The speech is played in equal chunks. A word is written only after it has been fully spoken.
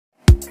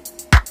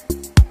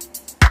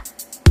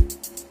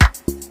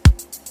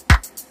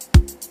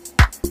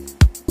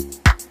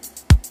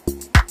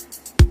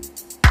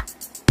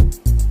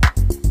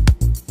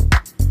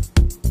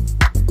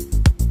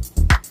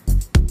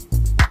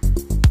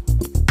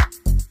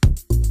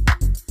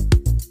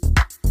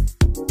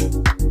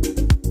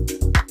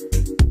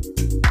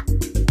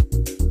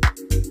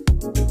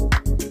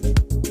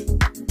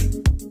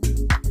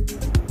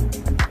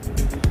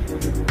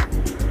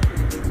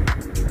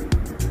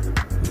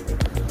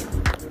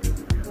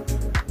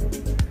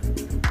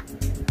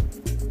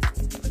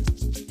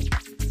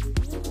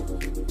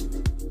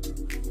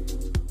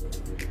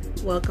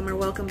Welcome or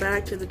welcome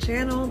back to the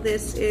channel.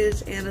 This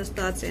is Anna's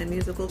Thoughts and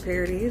Musical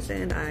Parodies,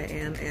 and I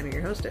am Anna,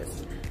 your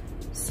hostess.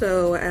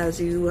 So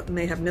as you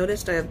may have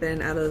noticed, I have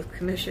been out of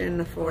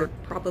commission for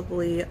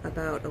probably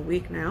about a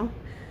week now.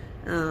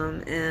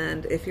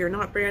 And if you're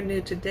not brand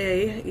new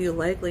today, you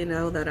likely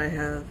know that I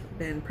have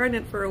been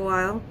pregnant for a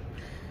while.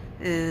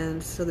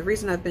 And so the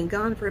reason I've been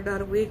gone for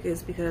about a week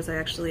is because I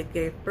actually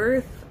gave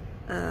birth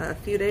a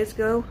few days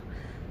ago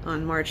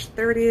on March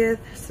 30th,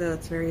 so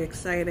it's very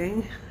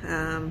exciting.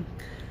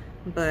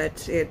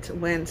 But it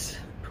went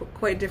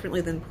quite differently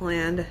than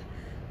planned.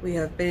 We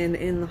have been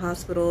in the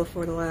hospital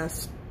for the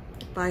last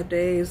 5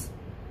 days.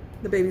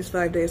 The baby's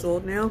 5 days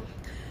old now.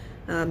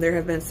 There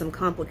have been some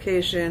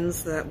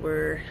complications that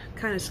were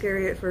kind of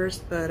scary at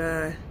first,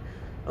 but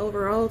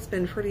overall it's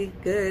been pretty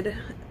good,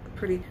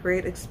 pretty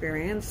great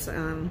experience.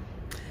 And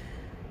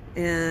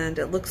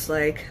it looks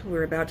like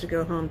we're about to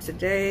go home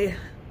today.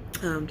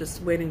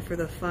 Just waiting for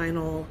the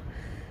final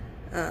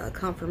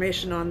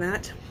confirmation on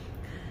that.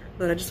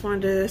 But I just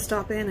wanted to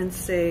stop in and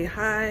say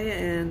hi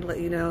and let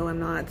you know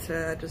I'm not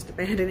just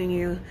abandoning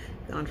you,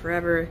 gone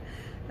forever.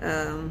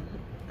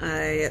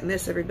 I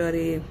miss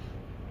everybody.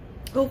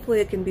 Hopefully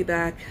I can be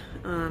back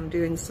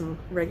doing some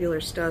regular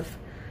stuff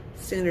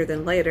sooner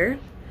than later.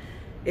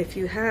 If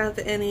you have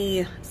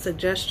any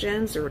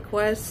suggestions or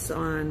requests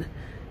on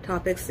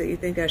topics that you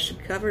think I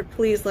should cover,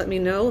 please let me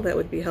know. That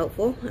would be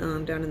helpful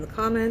down in the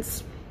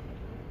comments.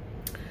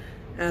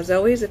 As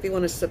always, if you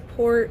want to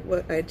support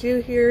what I do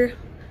here,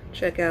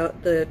 check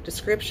out the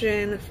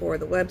description for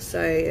the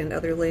website and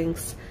other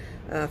links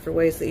for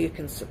ways that you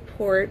can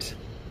support.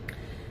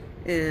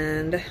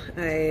 And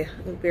I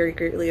very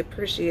greatly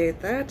appreciate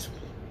that.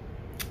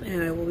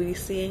 And I will be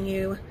seeing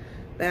you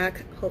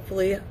back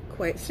hopefully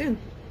quite soon.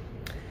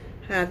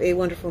 Have a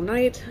wonderful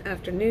night,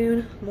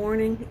 afternoon,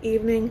 morning,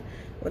 evening,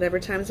 whatever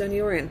time zone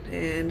you are in.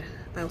 And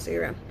I'll see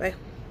you around. Bye.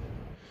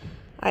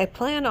 I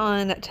plan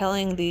on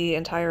telling the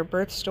entire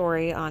birth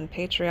story on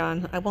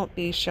Patreon. I won't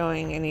be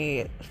showing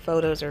any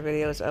photos or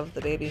videos of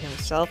the baby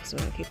himself because I'm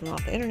going to keep them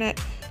off the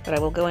internet, but I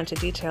will go into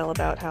detail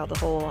about how the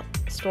whole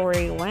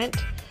story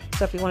went.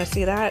 So if you want to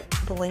see that,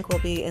 the link will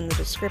be in the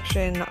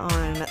description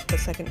on the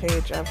second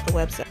page of the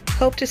website.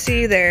 Hope to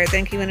see you there.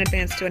 Thank you in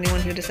advance to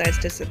anyone who decides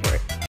to support.